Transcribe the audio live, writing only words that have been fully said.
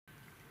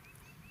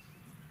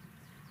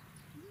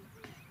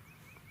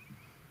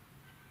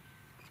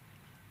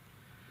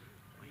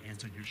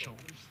burdens on your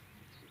shoulders.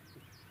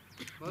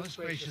 Most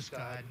gracious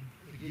God,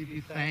 we give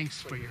you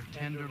thanks for your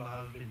tender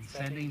love in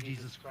sending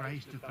Jesus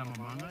Christ to come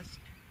among us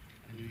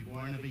and to be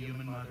born of a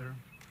human mother,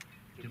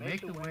 to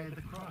make the way of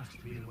the cross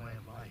to be the way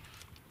of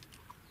life.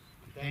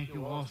 We thank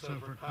you also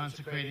for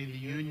consecrating the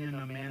union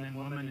of man and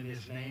woman in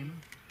his name.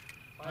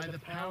 By the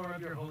power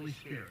of your Holy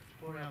Spirit,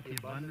 pour out the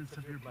abundance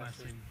of your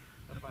blessing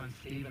upon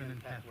Stephen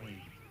and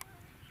Kathleen.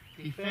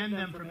 Defend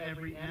them from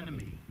every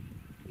enemy.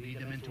 Lead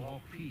them into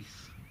all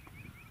peace.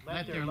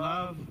 Let their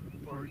love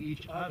for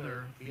each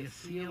other be a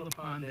seal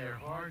upon their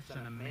hearts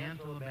and a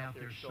mantle about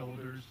their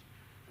shoulders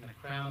and a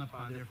crown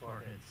upon their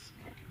foreheads.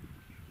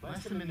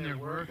 Bless them in their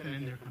work and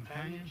in their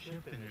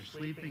companionship, in their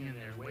sleeping and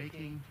their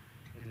waking,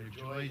 in their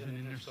joys and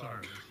in their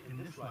sorrows,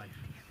 in this life,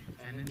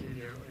 and in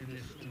their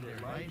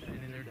life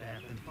and in their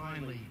death. And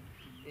finally,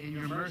 in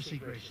your mercy,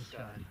 gracious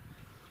God,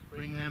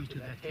 bring them to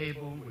that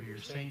table where your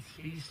saints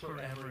feast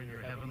forever in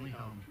your heavenly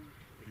home,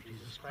 through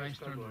Jesus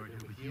Christ our Lord,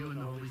 who with you and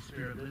the Holy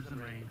Spirit lives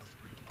and reigns,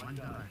 one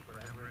God,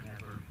 forever and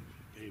ever.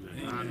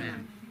 Amen.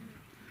 Amen.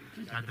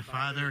 God the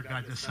Father,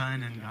 God the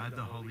Son, and God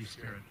the Holy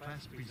Spirit,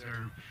 bless,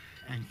 preserve,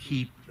 and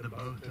keep the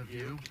both of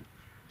you.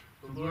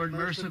 The Lord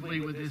mercifully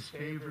with his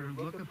favor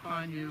look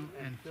upon you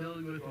and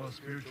fill you with all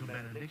spiritual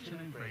benediction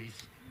and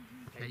grace,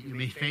 that you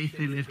may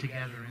faithfully live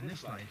together in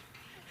this life,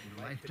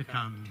 and life to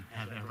come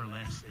have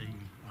everlasting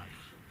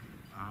life.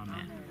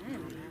 Amen.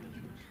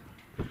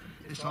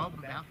 This all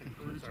about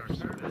concludes our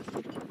service.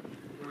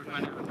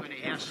 I'm going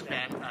to ask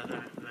that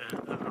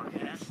our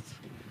guests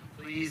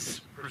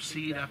please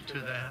proceed up to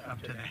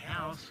the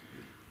house.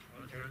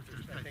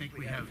 I think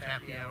we have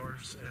happy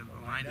hours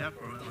lined up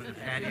on the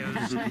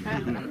patios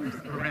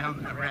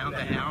around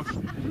the house.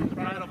 The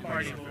bridal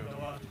party will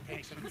go off and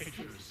take some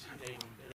pictures.